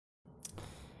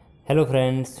Hello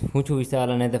friends, હું છું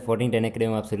વિશાલ અને ધ 1410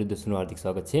 એકેડમીમાં આપ સૌ દોસ્તોનું હાર્દિક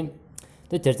સ્વાગત છે.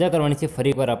 તો ચર્ચા કરવાની છે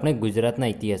ફરી એકવાર આપણે ગુજરાતના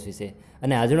ઇતિહાસ વિશે.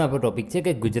 અને આજનો આપણો ટોપિક છે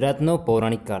કે ગુજરાતનો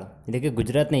પૌરાણિક કાળ, એટલે કે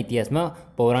ગુજરાતના ઇતિહાસમાં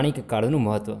પૌરાણિક કાળનું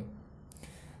મહત્ત્વ.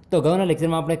 તો અગાઉના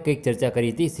લેક્ચરમાં આપણે કંઈક ચર્ચા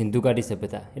કરી હતી સિંધુ ઘાટી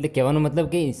સભ્યતા. એટલે કહેવાનો મતલબ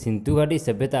કે સિંધુ ઘાટી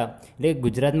સભ્યતા એટલે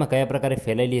ગુજરાતમાં કયા પ્રકારે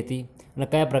ફેલાયેલી હતી અને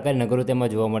કયા પ્રકારે નગરો તેમાં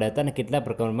જોવા મળ્યા હતા અને કેટલા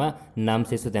પ્રકારમાં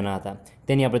નામશેષો તેના હતા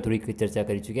તેની આપણે થોડીક ચર્ચા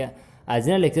કરી ચૂક્યા.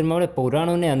 આજના લેક્ચરમાં આપણે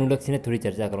પૌરાણોને અનુલક્ષીને થોડી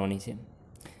ચર્ચા કરવાની છે.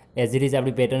 એઝ ઇટ ઇઝ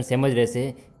આપણી પેટર્ન સેમ જ રહેશે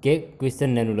કે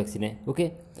ક્વેશ્ચનને અનુલક્ષીને. ઓકે,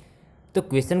 તો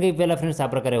ક્વેશ્ચન કંઈ પહેલાં ફ્રેન્ડ્સ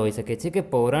આ પ્રકારે હોઈ શકે છે કે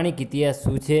પૌરાણિક ઇતિહાસ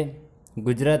શું છે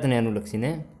ગુજરાતને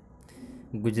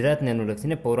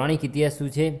અનુલક્ષીને પૌરાણિક ઇતિહાસ શું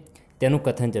છે તેનું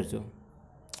કથન ચર્ચો.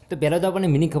 તો પહેલાં તો આપણને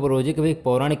મિનિંગ ખબર હોવી જોઈએ કે ભાઈ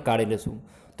પૌરાણિક કાળ એટલે શું.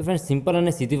 તો ફ્રેન્ડ સિમ્પલ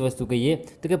અને સીધી વસ્તુ કહીએ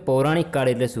તો કે પૌરાણિક કાળ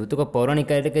એટલે શું, તો કે પૌરાણિક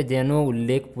કાળ એટલે કે જેનો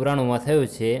ઉલ્લેખ પુરાણોમાં થયો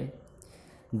છે,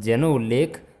 જેનો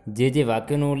ઉલ્લેખ જે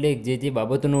વાક્યોનો ઉલ્લેખ જે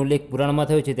બાબતોનો ઉલ્લેખ પુરાણમાં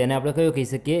થયો છે તેને આપણે કયો કહી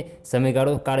શકીએ,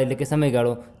 સમયગાળો. કાળ એટલે કે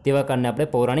સમયગાળો, તેવા કાળને આપણે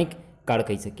પૌરાણિક કાળ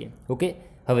કહી શકીએ. ઓકે,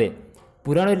 હવે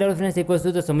પુરાણો એટલે ફ્રેન્ડ્સ એક વસ્તુ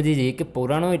તો સમજી જઈએ કે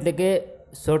પુરાણો એટલે કે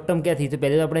શોર્ટ ટર્મ ક્યાંથી, તો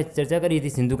પહેલાં તો આપણે ચર્ચા કરી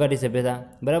હતી સિંધુ ઘાટી સભ્યતા,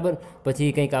 બરાબર.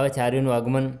 પછી કંઈક આવે છે આર્યનું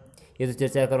આગમન, એ તો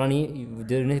ચર્ચા કરવાની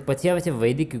જરૂર નથી. પછી આવે છે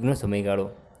વૈદિક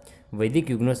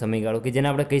યુગનો સમયગાળો, કે જેને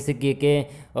આપણે કહી શકીએ કે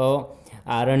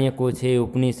આરણ્યકો છે,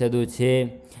 ઉપનિષદો છે,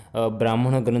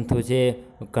 બ્રાહ્મણ ગ્રંથો છે,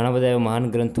 ઘણા બધા એવા મહાન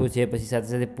ગ્રંથો છે, પછી સાથે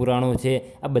સાથે પુરાણો છે.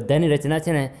 આ બધાની રચના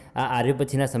છે ને આ આર્ય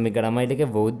પછીના સમયગાળામાં એટલે કે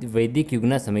વૈદિક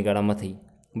યુગના સમયગાળામાં થઈ,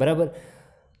 બરાબર.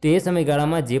 તો એ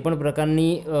સમયગાળામાં જે પણ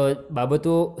પ્રકારની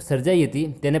બાબતો સર્જાઈ હતી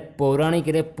તેને પૌરાણિક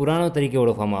એટલે પુરાણો તરીકે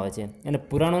ઓળખવામાં આવે છે. અને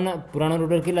પુરાણો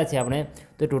ટોટલ કેટલા છે આપણે,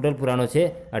 તો ટોટલ પુરાણો છે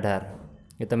 18,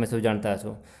 એ તમે સૌ જાણતા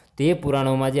હશો. તે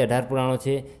પુરાણોમાં જે 18 પુરાણો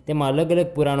છે તેમાં અલગ અલગ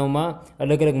પુરાણોમાં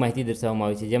અલગ અલગ માહિતી દર્શાવવામાં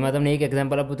આવી છે. જેમાં તમને એક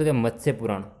એક્ઝામ્પલ આપું તો કે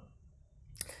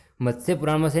મત્સ્ય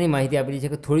પુરાણમાં શેની માહિતી આપેલી છે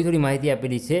કે થોડી માહિતી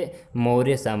આપેલી છે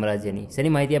મૌર્ય સામ્રાજ્યની.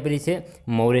 શેની માહિતી આપેલી છે,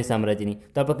 મૌર્ય સામ્રાજ્યની.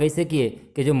 તો આપણે કહી શકીએ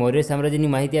કે જો મૌર્ય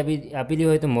સામ્રાજ્યની માહિતી આપેલી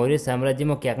હોય તો મૌર્ય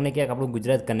સામ્રાજ્યમાં ક્યાંક ને ક્યાંક આપણું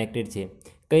ગુજરાત કનેક્ટેડ છે.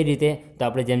 કઈ રીતે, તો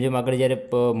આપણે જેમ આગળ જ્યારે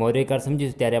મૌર્ય કાળ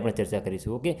સમજીશું ત્યારે આપણે ચર્ચા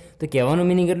કરીશું. ઓકે, તો કહેવાનું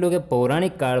મિનિંગ એટલું કે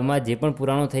પૌરાણિક કાળમાં જે પણ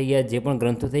પુરાણો થઈ ગયા, જે પણ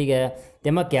ગ્રંથો થઈ ગયા,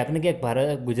 તેમાં ક્યાંક ને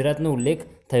ક્યાંક ગુજરાતનો ઉલ્લેખ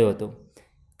થયો હતો.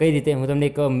 કઈ રીતે, હું તમને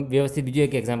એક વ્યવસ્થિત બીજું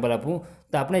એક એક્ઝામ્પલ આપું.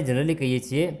 તો આપણે જનરલી કહીએ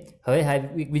છીએ, હવે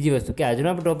એક બીજી વસ્તુ કે આજનો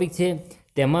આપણો ટૉપિક છે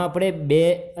તેમાં આપણે બે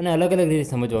અને અલગ રીતે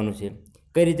સમજવાનું છે.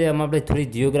 કઈ રીતે, આમાં આપણે થોડી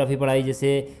જિયોગ્રાફી પણ આવી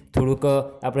જશે, થોડુંક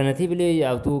આપણે નથી પેલી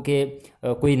આવતું કે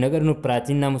કોઈ નગરનું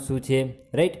પ્રાચીન નામ શું છે,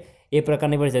 રાઈટ, એ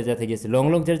પ્રકારની પણ ચર્ચા થઈ જશે.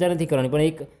 લોંગ ચર્ચા નથી કરવાની, પણ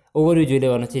એક ઓવરવ્યૂ જોઈ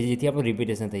લેવાનું છે જેથી આપણું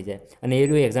રિપીટેશન થઈ જાય. અને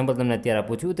એનું એક્ઝામ્પલ તમને અત્યારે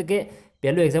આપું છું. તો કે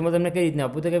પહેલું એક્ઝામ્પલ તમને કઈ રીતના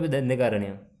આપું તો કે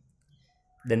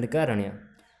દંડકારણ્ય.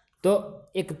 તો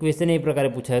એક ક્વેશ્ચન એ પ્રકારે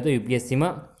પૂછાયો હતો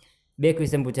યુપીએસસીમાં, બે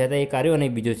ક્વેશ્ચન પૂછાયા હતા, એક આર્યો અને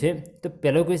એક બીજો છે. તો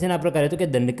પહેલો ક્વેશ્ચન આ પ્રકારે હતો કે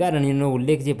દંડકારણ્યનો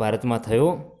ઉલ્લેખ જે ભારતમાં થયો,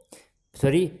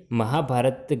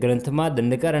 મહાભારત ગ્રંથમાં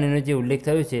દંડકારણ્યનો જે ઉલ્લેખ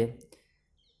થયો છે,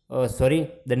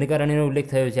 દંડકારણ્યનો ઉલ્લેખ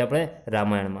થયો છે આપણે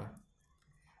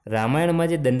રામાયણમાં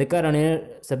જે દંડકારણ્ય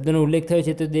શબ્દનો ઉલ્લેખ થયો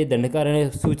છે, તો તે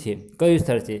દંડકારણ્ય શું છે, કયું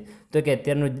સ્થળ છે, તો કે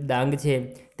અત્યારનું ડાંગ છે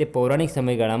તે પૌરાણિક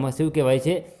સમયગાળામાં શું કહેવાય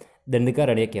છે,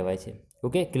 દંડકારણ્ય કહેવાય છે.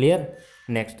 Okay, clear.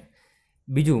 નેક્સ્ટ,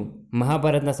 બીજું,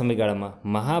 મહાભારતના સમયગાળામાં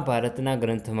મહાભારતના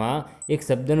ગ્રંથમાં એક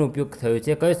શબ્દનો ઉપયોગ થયો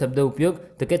છે. કયો શબ્દ ઉપયોગ,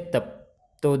 તો કે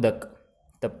તપ્તોદક.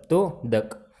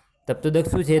 તપ્તોદક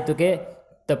શું છે, તો કે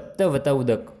તપ્ત વત્તા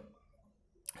ઉદક.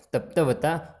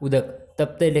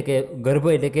 તપ્ત એટલે કે ગર્ભ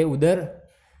એટલે કે ઉદર,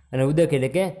 અને ઉદક એટલે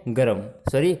કે ગરમ.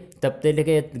 તપ્ત એટલે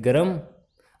કે ગરમ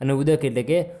અને ઉદક એટલે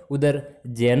કે ઉદર.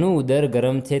 જેનું ઉદર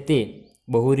ગરમ છે તે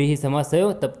બહુરીહી સમાસ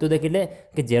થયો. તપ્તોદક એટલે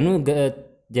કે જેનું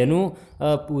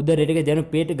ઉદર એટલે કે જેનું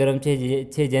પેટ ગરમ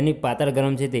છે, જેની પાતળ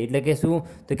ગરમ છે તે, એટલે કે શું,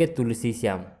 તો કે તુલસી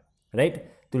શ્યામ, રાઈટ.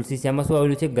 તુલસી શ્યામમાં શું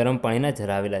આવેલું છે, ગરમ પાણીના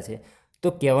ઝરા આવેલા છે. તો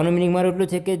કહેવાનો મિનિંગ મારો એટલું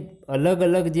છે કે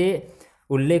અલગ જે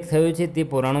ઉલ્લેખ થયો છે તે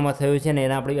પુરાણોમાં થયો છે અને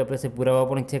એના આપણી પાસે પુરાવા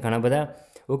પણ છે ઘણા બધા.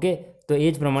 ઓકે, તો એ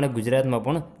જ પ્રમાણે ગુજરાતમાં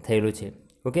પણ થયેલું છે.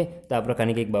 ઓકે, તો આ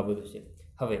પ્રકારની કંઈક બાબતો છે.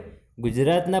 હવે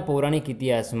ગુજરાતના પૌરાણિક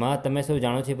ઇતિહાસમાં તમે સૌ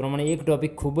જાણો છો એ પ્રમાણે એક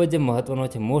ટૉપિક ખૂબ જ મહત્ત્વનો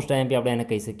છે, મોસ્ટ આઈએમપી આપણે એને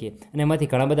કહી શકીએ, અને એમાંથી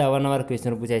ઘણા બધા અવારનવાર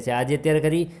ક્વેશ્ચનો પૂછાય છે. આજે અત્યારે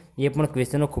કરી એ પણ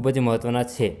ક્વેશ્ચનો ખૂબ જ મહત્ત્વના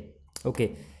છે. ઓકે,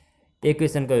 એ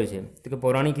ક્વેશ્ચન કયો છે, તો કે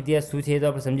પૌરાણિક ઇતિહાસ શું છે, એ તો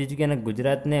આપણે સમજી ચૂક્યા અને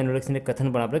ગુજરાતને અનુલક્ષીને કથન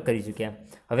પણ આપણે કરી ચૂક્યા.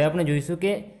 હવે આપણે જોઈશું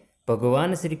કે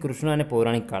ભગવાન શ્રી કૃષ્ણ અને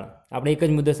પૌરાણિક કાળ. આપણે એક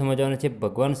જ મુદ્દો સમજવાનો છે,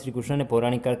 ભગવાન શ્રી કૃષ્ણ અને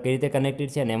પૌરાણિક કાળ કઈ રીતે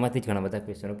કનેક્ટેડ છે, અને એમાંથી જ ઘણા બધા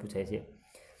ક્વેશ્ચનો પૂછાય છે.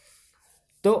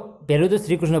 તો પહેલું તો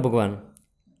શ્રી કૃષ્ણ ભગવાન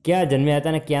ક્યાં જન્મ્યા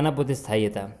હતા અને ક્યાંના પોતે સ્થાયી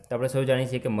હતા. તો આપણે સૌ જાણીએ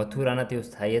છીએ કે મથુરાના તેઓ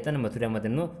સ્થાયી હતા અને મથુરામાં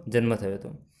તેમનો જન્મ થયો હતો.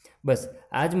 બસ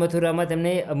આ જ મથુરામાં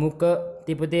તેમને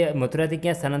તે પોતે મથુરાથી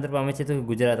ક્યાં સ્થાનાંતર પામે છે, તો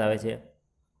ગુજરાત આવે છે.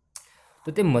 તો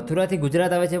તે મથુરાથી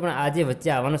ગુજરાત આવે છે, પણ આ જે વચ્ચે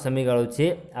આવવાનો સમયગાળો છે,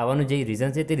 આવવાનું જે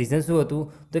રીઝન છે તે રીઝન શું હતું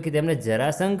તો કે તેમને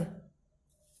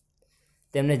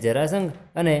જરાસંઘ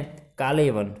અને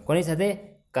કાલયવન કોની સાથે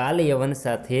કાલયવન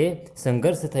સાથે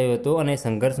સંઘર્ષ થયો હતો અને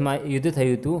સંઘર્ષમાં યુદ્ધ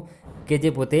થયું હતું કે જે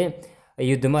પોતે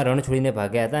યુદ્ધમાં રણ છોડીને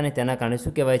ભાગ્યા હતા અને તેના કારણે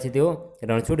શું કહેવાય છે, તેઓ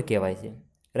રણછોડ કહેવાય છે,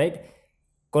 રાઈટ।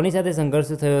 કોની સાથે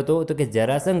સંઘર્ષ થયો હતો તો કે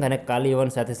જરાસંઘ અને કાલયવન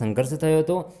સાથે સંઘર્ષ થયો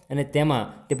હતો અને તેમાં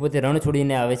તે પોતે રણ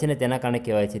છોડીને આવે છે અને તેના કારણે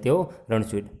કહેવાય છે તેઓ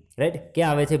રણછોડ, રાઈટ।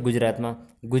 ક્યાં આવે છે? ગુજરાતમાં।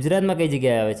 ગુજરાતમાં કઈ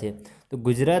જગ્યાએ આવે છે તો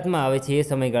ગુજરાતમાં આવે છે એ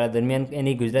સમયગાળા દરમિયાન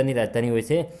એની ગુજરાતની રાજધાની હોય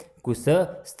છે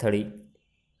કુશસ્થળી।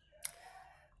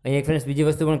 અહીં એક ફ્રેન્ડ્સ બીજી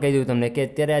વસ્તુ પણ કહી દઉં તમને કે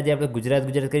અત્યારે આજે આપણે ગુજરાત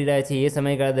કરી રહ્યા છીએ, એ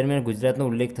સમયગાળા દરમિયાન ગુજરાતનો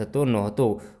ઉલ્લેખ થતો નહોતો।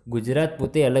 ગુજરાત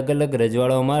પોતે અલગ અલગ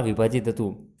રજવાડાઓમાં વિભાજિત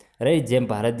હતું, રાઈટ। જેમ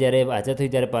ભારત જ્યારે આઝાદ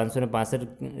થયું ત્યારે 565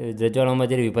 રજવાડાઓમાં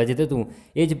જ્યારે વિભાજિત હતું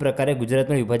એ જ પ્રકારે ગુજરાત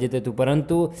પણ વિભાજિત હતું,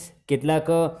 પરંતુ કેટલાક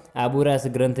આબુરાસ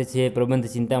ગ્રંથ છે, પ્રબંધ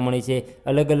ચિંતામણી છે,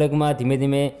 અલગ અલગમાં ધીમે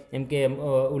ધીમે એમ કે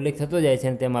ઉલ્લેખ થતો જાય છે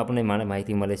અને તેમાં આપણને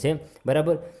માહિતી મળે છે,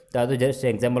 બરાબર। તો આ તો જસ્ટ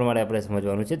એક્ઝામ્પલ માટે આપણે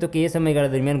સમજવાનું છે। તો કે એ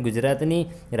સમયગાળા દરમિયાન ગુજરાતની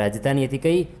રાજધાની હતી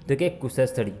કઈ તો કે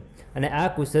કુશસ્થળી, અને આ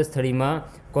કુશસ્થળીમાં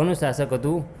કોનું શાસક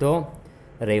હતું તો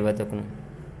રૈવતકનું,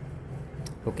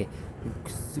 ઓકે।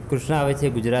 કૃષ્ણ આવે છે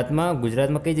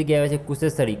ગુજરાતમાં કઈ જગ્યાએ આવે છે?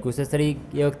 કુશસ્થળી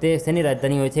એ વખતે શેની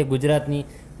રાજધાની હોય છે? ગુજરાતની,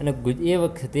 અને એ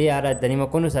વખતે આ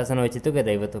રાજધાનીમાં કોનું શાસન હોય છે તો કે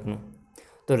રૈવતકનું।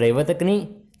 તો રૈવતકની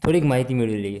થોડીક માહિતી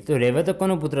મેળવી લઈએ। તો રૈવતક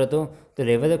કોનો પુત્ર હતો તો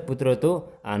રૈવતક પુત્ર હતો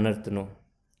આનર્તનો।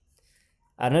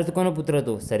 આનર્ત કોનો પુત્ર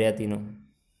હતો? સર્યાતીનો।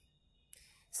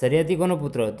 સર્યાતી કોનો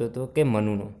પુત્ર હતો તો કે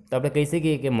મનુનો। તો આપણે કહી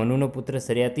શકીએ કે મનુનો પુત્ર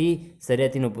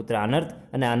સર્યાતીનો પુત્ર આનર્ત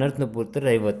અને આનર્તનો પુત્ર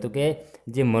રૈવત। તો કે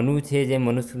જે મનુ છે, જે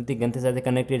મનુસ્મૃતિ ગ્રંથ સાથે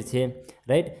કનેક્ટેડ છે,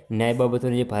 રાઈટ। ન્યાય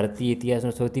બાબતોનો જે ભારતીય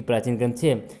ઇતિહાસનો સૌથી પ્રાચીન ગ્રંથ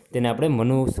છે તેને આપણે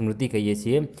મનુસ્મૃતિ કહીએ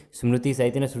છીએ। સ્મૃતિ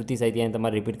સાહિત્ય અને શ્રુતિ સાહિત્ય એને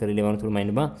તમારે રિપીટ કરી લેવાનું થોડું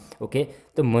માઇન્ડમાં, ઓકે।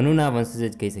 તો મનુના વંશજ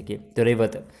જ કહી શકીએ। તો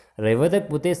રૈવતક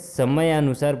પોતે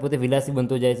સમયાનુસાર પોતે વિલાસી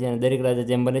બનતો જાય છે અને દરેક રાજા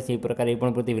જેમ બને છે એ પ્રકારે એ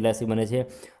પણ પોતે વિલાસી બને છે,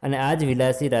 અને આ જ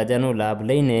વિલાસી રાજાનો લાભ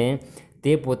લઈને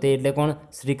તે પોતે એટલે કોણ?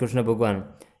 શ્રી કૃષ્ણ ભગવાન।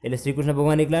 એટલે શ્રી કૃષ્ણ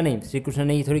ભગવાન એકલા નહીં, શ્રી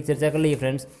કૃષ્ણની થોડીક ચર્ચા કરી લઈએ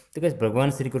ફ્રેન્ડ્સ। તો કે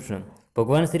ભગવાન શ્રી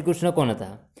કૃષ્ણ કોણ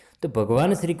હતા? તો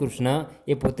ભગવાન શ્રી કૃષ્ણ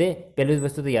એ પોતે પહેલી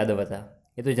વસ્તુ તો યાદવ હતા,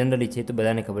 એ તો જનરલી છે, તો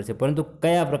બધાને ખબર છે, પરંતુ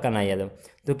કયા પ્રકારના યાદવ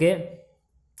તો કે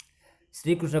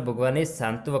શ્રી કૃષ્ણ ભગવાન એ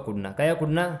શાંતવ કુળના, કયા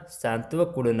કુળના? શાંતવ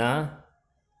કુળના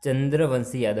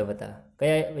ચંદ્રવંશી યાદવ હતા।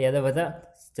 કયા યાદવ હતા?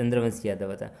 ચંદ્રવંશી યાદવ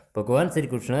હતા। ભગવાન શ્રી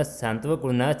કૃષ્ણ શાંતવ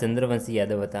કુળના ચંદ્રવંશી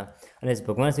યાદવ હતા, અને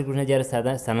ભગવાન શ્રી કૃષ્ણ જ્યારે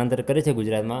સ્થાનાંતર કરે છે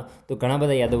ગુજરાતમાં તો ઘણા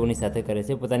બધા યાદવોની સાથે કરે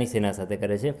છે, પોતાની સેના સાથે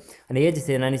કરે છે, અને એ જ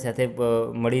સેનાની સાથે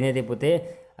મળીને તે પોતે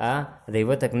આ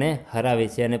રૈવતકને હરાવે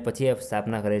છે અને પછી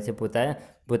સ્થાપના કરે છે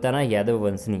પોતાના યાદવ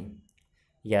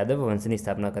વંશની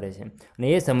સ્થાપના કરે છે। અને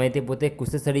એ સમયે તે પોતે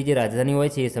કુશસ્થળી જે રાજધાની હોય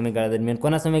છે એ સમયગાળા દરમિયાન,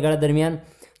 કોના સમયગાળા દરમિયાન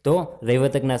તો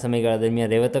રૈવતકના સમયગાળા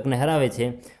દરમિયાન રૈવતકને હરાવે છે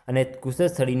અને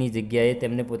કુશસ્થળીની જગ્યાએ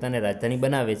તેમને પોતાને રાજધાની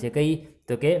બનાવે છે। કઈ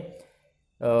તો કે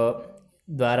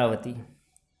દ્વારાવતી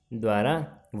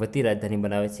રાજધાની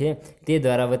બનાવે છે। તે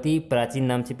દ્વારાવતી પ્રાચીન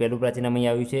નામ છે, પહેલું પ્રાચીન નામ અહીં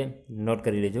આવ્યું છે, નોટ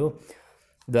કરી લેજો।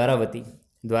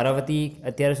 દ્વારાવતી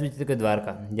અત્યારે શું છે કે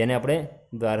દ્વારકા, જેને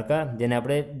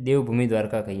આપણે દેવભૂમિ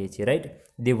દ્વારકા કહીએ છીએ, રાઈટ।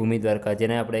 દેવભૂમિ દ્વારકા,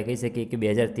 જેને આપણે કહી શકીએ કે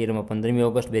 2013માં 15મી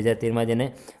ઓગસ્ટ 2013માં જેને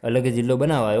અલગ જિલ્લો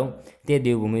બનાવાયો તે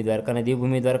દેવભૂમિ દ્વારકા। અને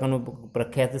દેવભૂમિ દ્વારકાનું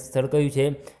પ્રખ્યાત સ્થળ કયું છે?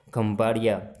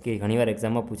 ખંભાળિયા, કે ઘણીવાર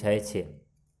એક્ઝામમાં પૂછાય છે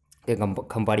કે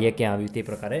ખંભાળિયા ક્યાં આવ્યું તે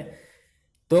પ્રકારે।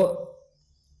 તો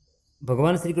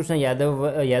ભગવાન શ્રી કૃષ્ણ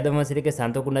યાદવવંશ એટલે કે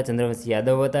શાંતકુળના ચંદ્રવંશી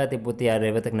યાદવ હતા। તે પોતે આ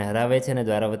રૈવતકને હરાવે છે અને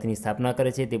દ્વારાવતીની સ્થાપના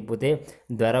કરે છે। તે પોતે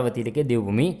દ્વારાવતી એટલે કે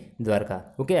દેવભૂમિ દ્વારકા,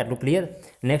 ઓકે। આટલું ક્લિયર।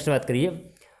 નેક્સ્ટ વાત કરીએ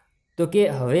તો કે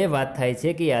હવે વાત થાય છે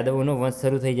કે યાદવોનો વંશ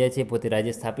શરૂ થઈ જાય છે, પોતે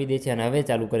રાજ્ય સ્થાપી દે છે અને હવે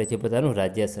ચાલુ કરે છે પોતાનું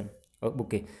રાજ્યાસન,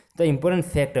 ઓકે। તો ઇમ્પોર્ટન્ટ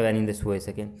ફેક્ટ હવે આની અંદર શું હોઈ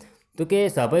શકે તો કે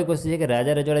સ્વાભાવિક વસ્તુ છે કે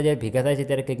રાજા રજવાડા જ્યારે ભેગા થાય છે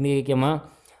ત્યારે કંઈક ને કંઈક એમાં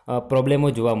પ્રોબ્લેમો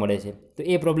જોવા મળે છે। તો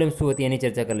એ પ્રોબ્લેમ શું હતી એની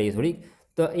ચર્ચા કરી લઈએ થોડીક।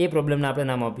 તો એ પ્રોબ્લેમને આપણે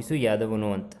નામ આપીશું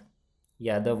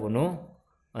યાદવોનો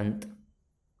અંત।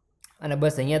 અને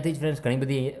બસ અહીંયાથી જ ફ્રેન્ડ્સ ઘણી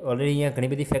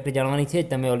બધી ફેક્ટ જાણવાની છે,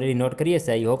 તમે ઓલરેડી નોટ કરી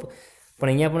હશે આઈ હોપ, પણ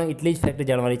અહીંયા પણ એટલી જ ફેક્ટ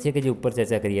જાણવાની છે કે જે ઉપર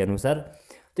ચર્ચા કરીએ અનુસાર।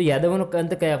 તો યાદવોનો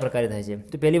અંત કયા પ્રકારે થાય છે?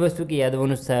 તો પહેલી વસ્તુ કે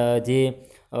યાદવોનું જે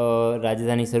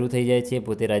રાજધાની શરૂ થઈ જાય છે,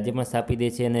 પોતે રાજ્ય પણ સ્થાપી દે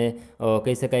છે અને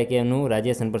કહી શકાય કે એનું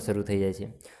રાજ્યાસન પણ શરૂ થઈ જાય છે।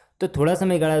 તો થોડા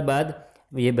સમયગાળા બાદ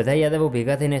એ બધા યાદવો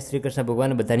ભેગા થઈને શ્રી કૃષ્ણ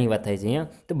ભગવાન બધાની વાત થાય છે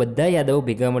અહીંયા। તો બધા યાદવો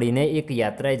ભેગા મળીને એક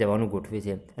યાત્રાએ જવાનું ગોઠવે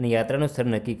છે અને યાત્રાનું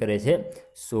સ્થળ નક્કી કરે છે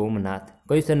સોમનાથ।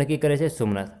 કયું સ્થળ નક્કી કરે છે?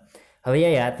 સોમનાથ। હવે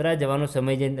આ યાત્રા જવાનો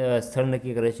સમય જે સ્થળ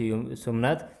નક્કી કરે છે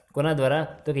સોમનાથ, કોના દ્વારા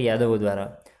તો કે યાદવો દ્વારા।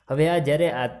 હવે આ જ્યારે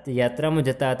યાત્રામાં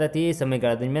જતા હતા તે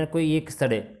સમયગાળા દરમિયાન કોઈ એક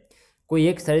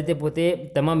સ્થળે તે પોતે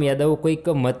તમામ યાદવો કોઈક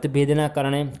મતભેદના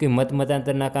કારણે, કોઈ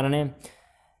મતાંતરના કારણે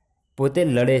પોતે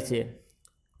લડે છે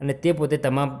અને તે પોતે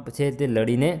તમામ છે તે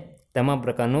લડીને તમામ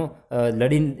પ્રકારનો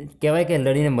લડી કહેવાય કે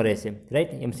લડીને મરે છે,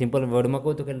 રાઈટ. એમ સિમ્પલ વર્ડમાં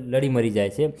કહું તો કે લડી મરી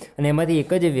જાય છે અને એમાંથી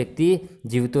એક જ વ્યક્તિ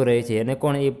જીવતો રહે છે અને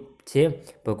કોણ? એ છે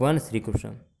ભગવાન શ્રી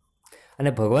કૃષ્ણ. અને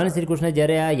ભગવાન શ્રી કૃષ્ણ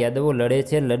જ્યારે આ યાદવો લડે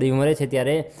છે, લડી મરે છે,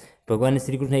 ત્યારે ભગવાન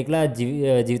શ્રી કૃષ્ણ એકલા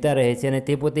જીવતા રહે છે અને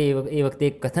તે પોતે એ વખતે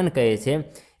એક કથન કહે છે.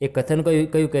 એ કથન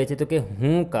કયું કહે છે? તો કે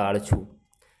હું કાળ છું.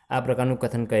 આ પ્રકારનું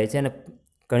કથન કહે છે અને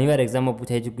ઘણીવાર એક્ઝામમાં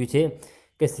પૂછાઈ ચૂક્યું છે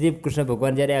કે શ્રી કૃષ્ણ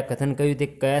ભગવાન જ્યારે આ કથન કહ્યું તે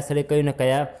કયા સ્થળે કહ્યું ને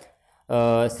કયા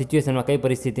સિચ્યુએશનમાં, કઈ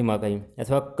પરિસ્થિતિમાં કહ્યું,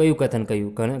 અથવા કયું કથન કહ્યું.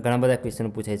 ઘણા બધા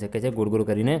ક્વેશ્ચનો પૂછાઈ શકે છે ગોળ ગોળ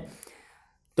કરીને.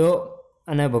 તો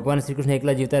અને ભગવાન શ્રી કૃષ્ણ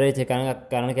એકલા જીવતા રહે છે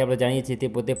કારણ કે આપણે જાણીએ છીએ તે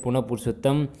પોતે પૂર્ણ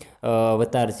પુરુષોત્તમ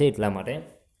અવતાર છે એટલા માટે.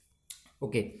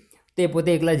 ઓકે, તે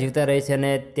પોતે એકલા જીવતા રહે છે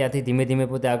અને ત્યાંથી ધીમે ધીમે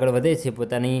પોતે આગળ વધે છે,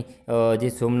 પોતાની જે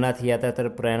સોમનાથ યાત્રા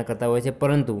તરફ પ્રયાણ કરતા હોય છે.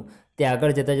 પરંતુ તે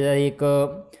આગળ જતાં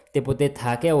જતાં તે પોતે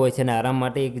થાક્યા હોય છે અને આરામ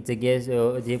માટે એક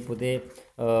જગ્યાએ જે પોતે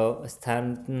સ્થાન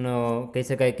કહી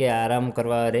શકાય કે આરામ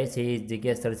કરવા રહે છે, એ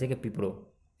જગ્યા સ્થળ છે કે પીપળો.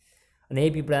 અને એ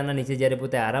પીપળાના નીચે જ્યારે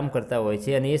પોતે આરામ કરતા હોય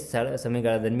છે અને એ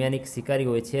સમયગાળા દરમિયાન એક શિકારી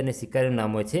હોય છે અને શિકારીનું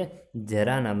નામ હોય છે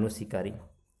જરા નામનો શિકારી.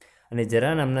 અને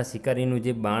જરા નામના શિકારીનું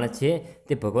જે બાણ છે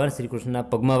તે ભગવાન શ્રી કૃષ્ણના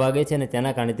પગમાં વાગે છે અને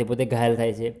તેના કારણે તે પોતે ઘાયલ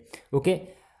થાય છે. ઓકે,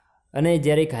 અને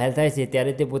જ્યારે ઘાયલ થાય છે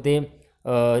ત્યારે તે પોતે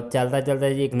ચાલતા ચાલતા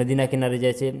એક નદીના કિનારે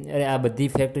જાય છે. અને આ બધી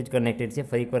ફેક્ટ જ કનેક્ટેડ છે.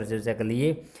 ફરી એકવાર ચર્ચા કરી લઈએ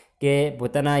કે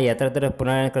પોતાના યાત્રા તરફ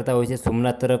પ્રયાણ કરતા હોય છે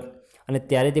સોમનાથ તરફ, અને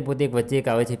ત્યારે તે પોતે એક વચ્ચે એક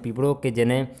આવે છે પીપળો કે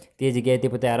જેને તે જગ્યાએ તે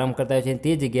પોતે આરામ કરતા હોય છે.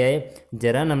 તે જગ્યાએ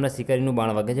જરા નામના શિકારીનું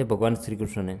બાણ વાગે છે ભગવાન શ્રી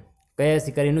કૃષ્ણને. કયા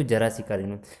શિકારીનું? જરા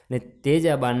શિકારીનું. અને તે જ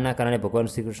આ બાણના કારણે ભગવાન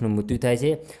શ્રી કૃષ્ણનું મૃત્યુ થાય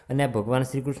છે. અને આ ભગવાન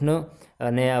શ્રી કૃષ્ણ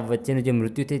અને આ વચ્ચેનું જે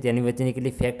મૃત્યુ છે તેની વચ્ચેની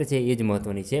કેટલી ફેક્ટ છે એ જ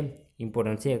મહત્ત્વની છે,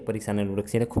 ઇમ્પોર્ટન્ટ છે, પરીક્ષાને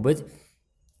લક્ષી છે ખૂબ જ.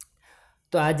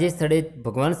 તો આ જે સ્થળે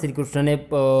ભગવાન શ્રી કૃષ્ણને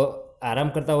આરામ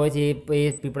કરતા હોય છે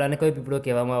એ પીપળાને કયો પીપળો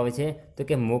કહેવામાં આવે છે? તો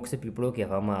કે મોક્ષ પીપળો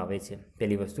કહેવામાં આવે છે.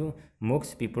 પહેલી વસ્તુ,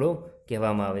 મોક્ષ પીપળો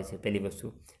કહેવામાં આવે છે પહેલી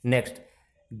વસ્તુ. નેક્સ્ટ,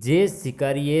 જે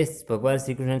શિકારીએ ભગવાન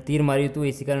શ્રી કૃષ્ણને તીર માર્યું હતું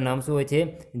એ શિકારીનું નામ શું હોય છે?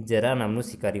 જરા નામનો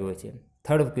શિકારી હોય છે.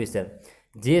 થર્ડ ક્વેશ્ચન,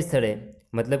 જે સ્થળે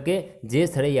મતલબ કે જે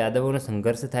સ્થળે યાદવોનો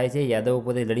સંઘર્ષ થાય છે, યાદવો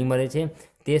પોતે લડી મરે છે,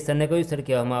 તે સ્થળને કયું સ્થળ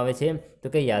કહેવામાં આવે છે? તો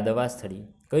કે યાદવા સ્થળી.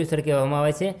 કયું સ્થળ કહેવામાં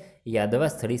આવે છે?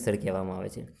 યાદવા સ્થળી સ્થળ કહેવામાં આવે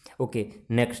છે. ઓકે,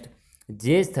 નેક્સ્ટ,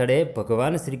 જે સ્થળે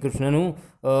ભગવાન શ્રી કૃષ્ણનું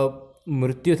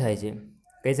મૃત્યુ થાય છે,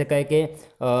 કહી શકાય કે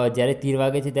જ્યારે તીર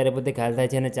વાગે છે ત્યારે પોતે ઘાયલ થાય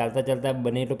છે અને ચાલતા ચાલતા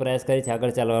બને એટલો પ્રયાસ કરે છે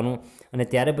આગળ ચાલવાનું, અને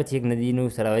ત્યારે પછી એક નદીનું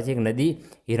સ્થળ આવે છે, એક નદી,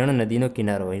 હિરણ નદીનો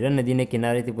કિનારો. હિરણ નદીને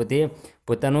કિનારેથી પોતે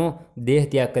પોતાનો દેહ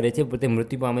ત્યાગ કરે છે, પોતે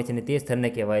મૃત્યુ પામે છે અને તે સ્થળને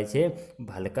કહેવાય છે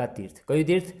ભાલકા તીર્થ. કયું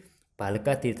તીર્થ?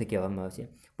 ભાલકા તીર્થ કહેવામાં આવે છે.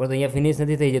 પરંતુ અહીંયા ફિનિશ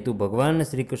નથી થઈ જતું. ભગવાન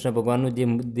શ્રી કૃષ્ણ ભગવાનનું જે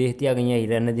દેહ ત્યાગ અહીંયા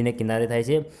હિરણ નદીને કિનારે થાય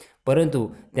છે, પરંતુ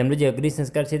તેમનો જે અગ્નિ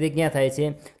સંસ્કાર છે તે ક્યાં થાય છે?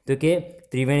 તો કે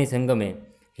ત્રિવેણી સંગમે,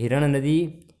 હિરણ નદી,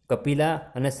 કપિલા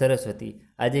અને સરસ્વતી.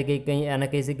 આજે કંઈ આને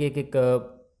કહી શકીએ કે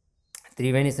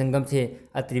ત્રિવેણી સંગમ છે.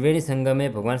 આ ત્રિવેણી સંગમે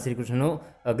ભગવાન શ્રી કૃષ્ણનો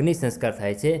અગ્નિ સંસ્કાર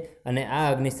થાય છે અને આ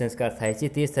અગ્નિ સંસ્કાર થાય છે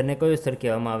તે સ્થળને કયું સ્થળ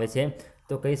કહેવામાં આવે છે?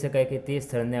 તો કહી શકાય કે તે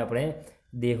સ્થળને આપણે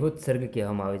દેહોત્સર્ગ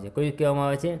કહેવામાં આવે છે. કયું કહેવામાં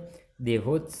આવે છે?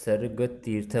 દેહોત્સર્ગ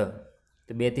તીર્થ.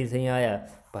 તો બે તીર્થ અહીંયા આવ્યા,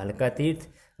 ભાલકા તીર્થ,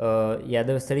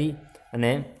 યાદવસ્થળી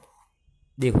અને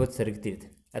દેહોત્સર્ગ તીર્થ.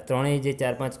 આ ત્રણેય જે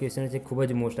 4-5 ક્વેશ્ચન છે ખૂબ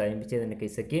જ મોસ્ટ આઈએમપી છે તેને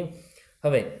કહી શકીએ.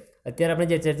 હવે અત્યારે આપણે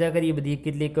જે ચર્ચા કરી એ બધી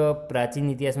કેટલીક પ્રાચીન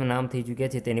ઇતિહાસમાં નામ થઈ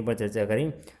ચૂક્યા છે તેની પણ ચર્ચા કરી.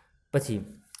 પછી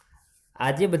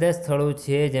આ જે બધા સ્થળો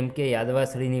છે, જેમ કે યાદવા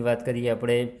સ્થળીની વાત કરી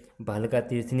આપણે, ભાલકા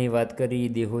તીર્થની વાત કરી,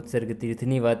 દેહોત્સર્ગ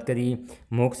તીર્થની વાત કરી,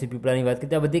 મોક્ષ પીપળાની વાત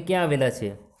કરી, આ બધે ક્યાં આવેલા છે?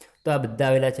 તો આ બધા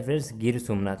આવેલા છે ફ્રેન્ડ્સ ગીર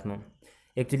સોમનાથમાં.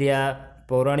 એકચ્યુઅલી આ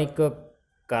પૌરાણિક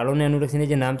કાળોને અનુલક્ષીને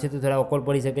જે નામ છે તો થોડા ઓકળ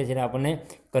પડી શકે છે અને આપણને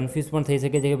કન્ફ્યુઝ પણ થઈ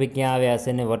શકે છે કે ભાઈ ક્યાં આવ્યા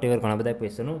હશે ને વોટેવર ઘણા બધા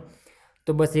ક્વેશ્ચનો.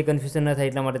 તો બસ એ કન્ફ્યુઝન ન થાય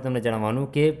એટલા માટે તમને જણાવવાનું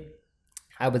કે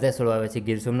આ બધા સ્થળો આવે છે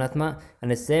ગીર સોમનાથમાં.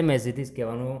 અને સેમ એઝ ઇટ ઇઝ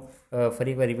કહેવાનું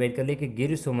ફરી વાર રિપીટ કરી લઈએ કે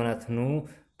ગીર સોમનાથનું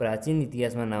પ્રાચીન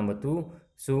ઇતિહાસમાં નામ હતું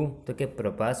શું? તો કે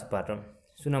પ્રભાસ પાટણ.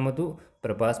 શું નામ હતું?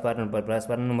 પ્રભાસ પાટણ. પ્રભાસ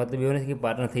પાટણનો મતલબ એવો નથી કે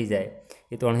પાટણ થઈ જાય,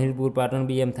 એ તો અણહિલપુર પાટણ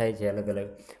બી એમ થાય છે અલગ અલગ,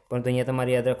 પરંતુ અહીંયા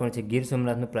તમારે યાદ રાખવાનું છે ગીર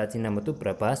સોમનાથનું પ્રાચીન નામ હતું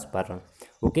પ્રભાસ પાટણ.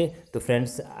 ઓકે, તો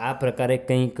ફ્રેન્ડ્સ આ પ્રકારે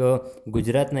કંઈક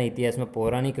ગુજરાતના ઇતિહાસમાં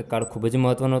પૌરાણિક કાળ ખૂબ જ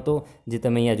મહત્ત્વનો હતો જે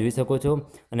તમે અહીંયા જોઈ શકો છો,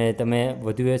 અને તમે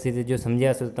વધુ વ્યવસ્થિત જો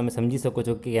સમજ્યા હશો તો તમે સમજી શકો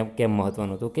છો કે કેમ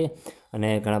મહત્ત્વનો હતો. ઓકે, અને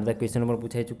ઘણા બધા ક્વેશ્ચનો પણ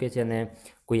પૂછાઈ ચૂક્યા છે અને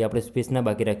કોઈ આપણે સ્પેસ ના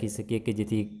બાકી રાખી શકીએ કે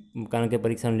જેથી, કારણ કે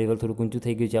પરીક્ષાનું લેવલ થોડું ઊંચું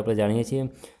થઈ ગયું છે આપણે જાણીએ છીએ,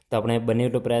 તો આપણે બંને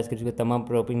એટલો પ્રયાસ કરીશું કે તમામ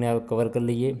ટોપિકને કવર કરી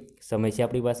લઈએ. સમય છે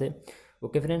આપણી પાસે.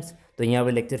 ઓકે ફ્રેન્ડ્સ, તો અહીંયા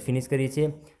આપણે લેક્ચર ફિનિશ કરીએ છીએ.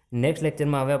 નેક્સ્ટ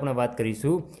લેક્ચરમાં હવે આપણે વાત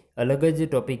કરીશું અલગ જ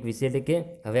ટોપિક વિશે, એટલે કે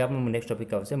હવે આપણો નેક્સ્ટ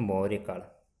ટોપિક આવશે મૌર્યકાળ.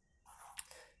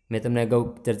 મેં તમને અગાઉ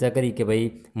ચર્ચા કરી કે ભાઈ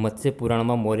મત્સ્ય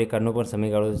પુરાણમાં મૌર્યકાળનો પણ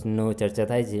સમયગાળોનો ચર્ચા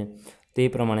થાય છે. તે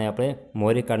પ્રમાણે આપણે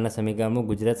મૌર્યકાળના સમયગાળામાં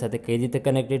ગુજરાત સાથે કઈ રીતે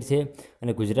કનેક્ટેડ છે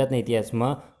અને ગુજરાતના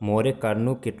ઇતિહાસમાં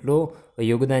મૌર્યકાળનું કેટલો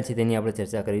યોગદાન છે તેની આપણે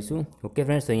ચર્ચા કરીશું. ઓકે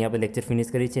ફ્રેન્ડ્સ, તો અહીંયા આપણે લેક્ચર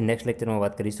ફિનિશ કરીએ છીએ. નેક્સ્ટ લેક્ચરમાં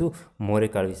વાત કરીશું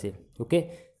મૌર્યકાળ વિશે. Okay,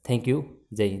 thank you.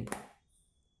 જય હિન્દ.